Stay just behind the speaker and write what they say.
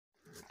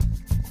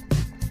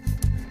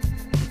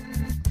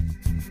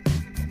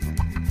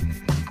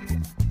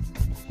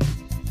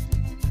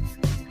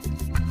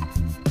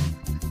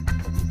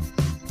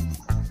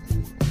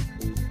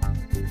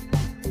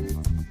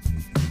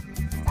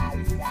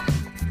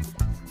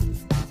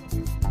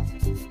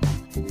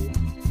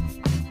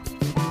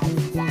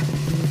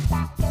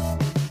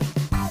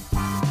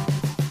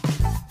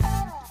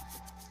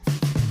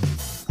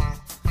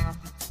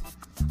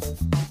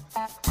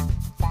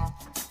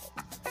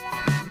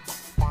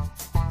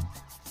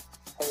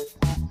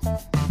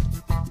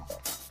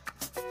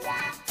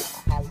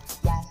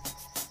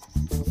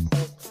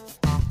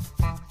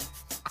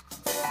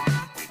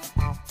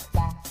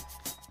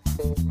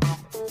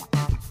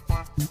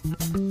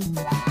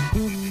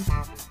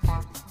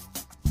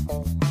hello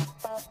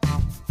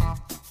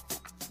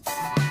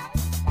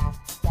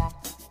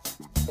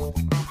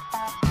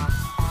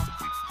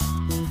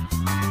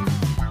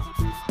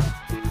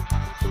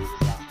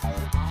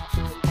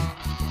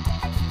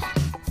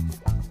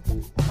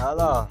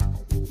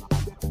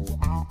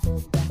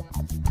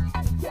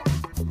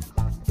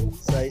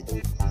सही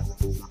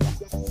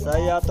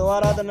सही आ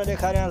तोवारा तो न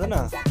ॾेखारियांसि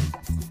न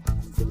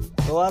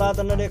तोवारा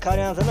तो न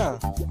ॾेखारियांसि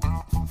न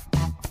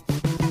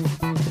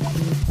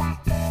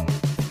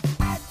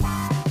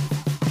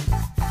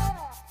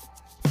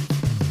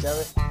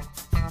चवे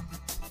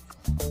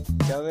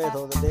चवे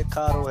थो त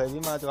ॾेखारो है बि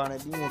मां चयो हाणे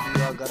ॾींहुं थी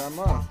वियो आहे गरम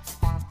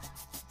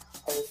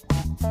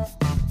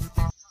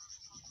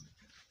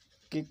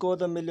किको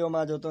त मिलियो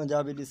मां जो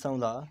तुंहिंजा बि ॾिसूं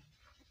था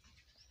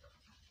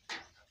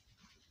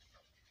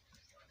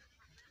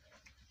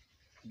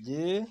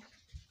जी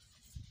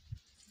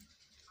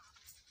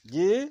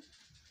जी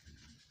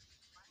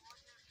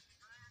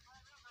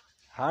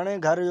हाणे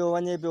घर वियो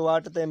वञे पियो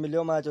वाट ते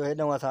मिलियो मां चयो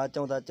हेॾो असां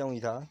अचूं था अचूं ई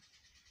था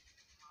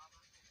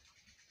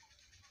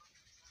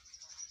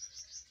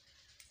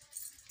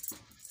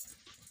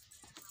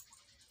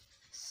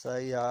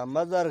सही आहे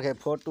मज़र खे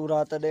फोटू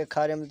राति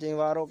ॾेखारियमि चई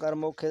वारो कर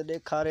मूंखे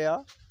ॾेखारे हा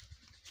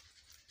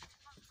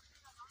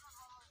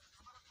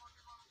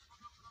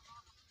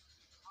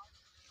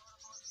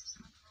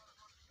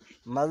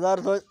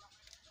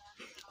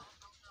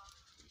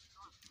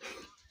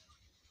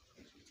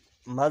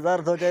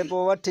मज़र थो चए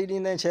पोइ वठी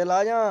ॾींदे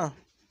छेला या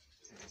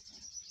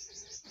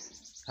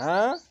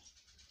हाँ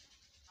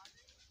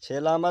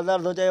छेला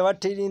मज़र थो चए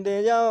वठी ॾींदे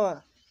या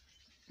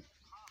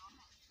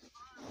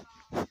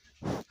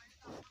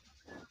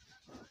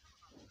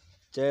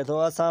चए थो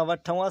असां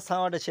वठूं असां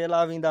वटि छेला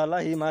वेंदा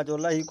लही मां चयो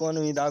लही कोन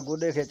वेंदा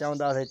गुॾे खे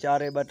चवंदासीं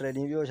चारे ॿ टे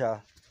ॾींहं ॿियो छा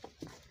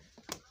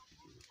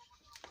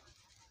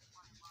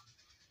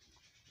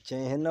चई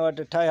हिन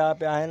वटि ठहिया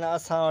पिया आहिनि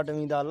असां वटि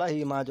वेंदा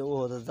लही मां चयो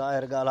उहो त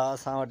ज़ाहिर ॻाल्हि आहे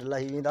असां वटि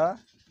लही वेंदा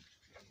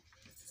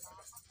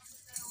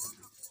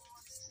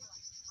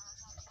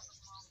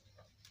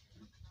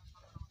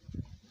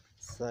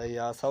सही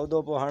आहे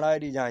सौदो पोइ हणाए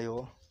ॾिजां इहो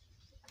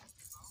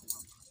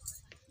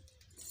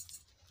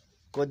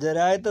कुझु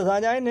रिआयत सां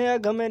ॼाए हिन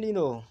अघ में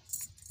ॾींदो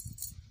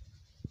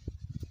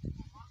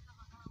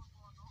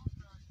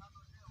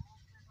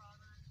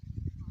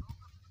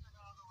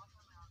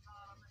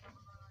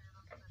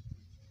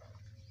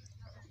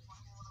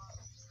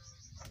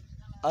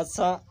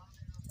असां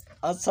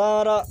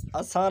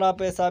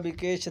पैसा भी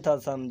कैश था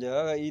समझ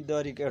ईद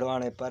वरी कहिड़ो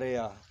हाणे परे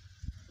आहे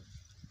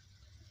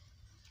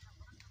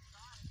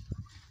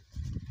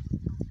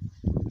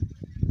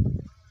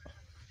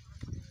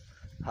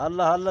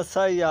हल हल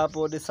सही आहे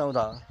पोइ ॾिसूं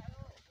था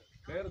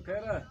खैर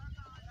खैर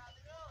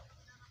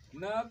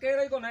न केर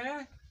ई कोन्हे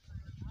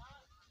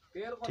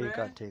केर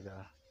कोन्हे ठीक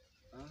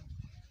आहे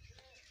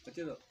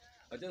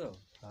अचे थो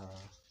हा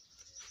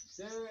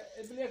ते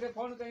इबलीअ खे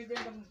फोन कई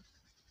ते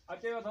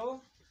अचेव थो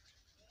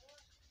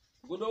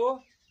गुॾो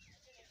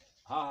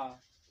हा हा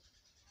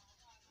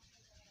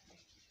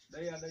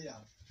ॾई आ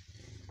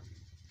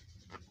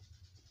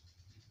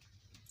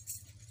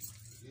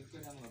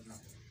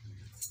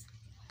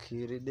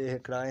खीर ॾे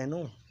हिकिड़ा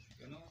आहिनि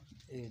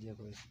इहे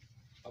जेको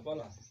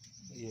अपला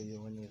इहो जो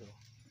वञे थो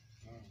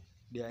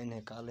ॿिया इन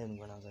काले नु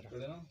घणा कर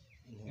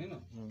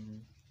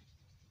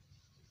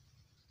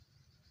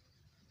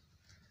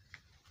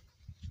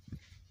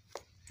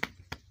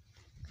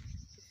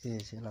ये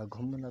छेला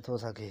घुम नथो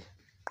सघे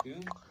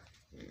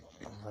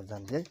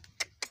वज़न जे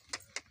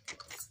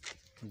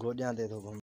गोॾियां ते थो घुम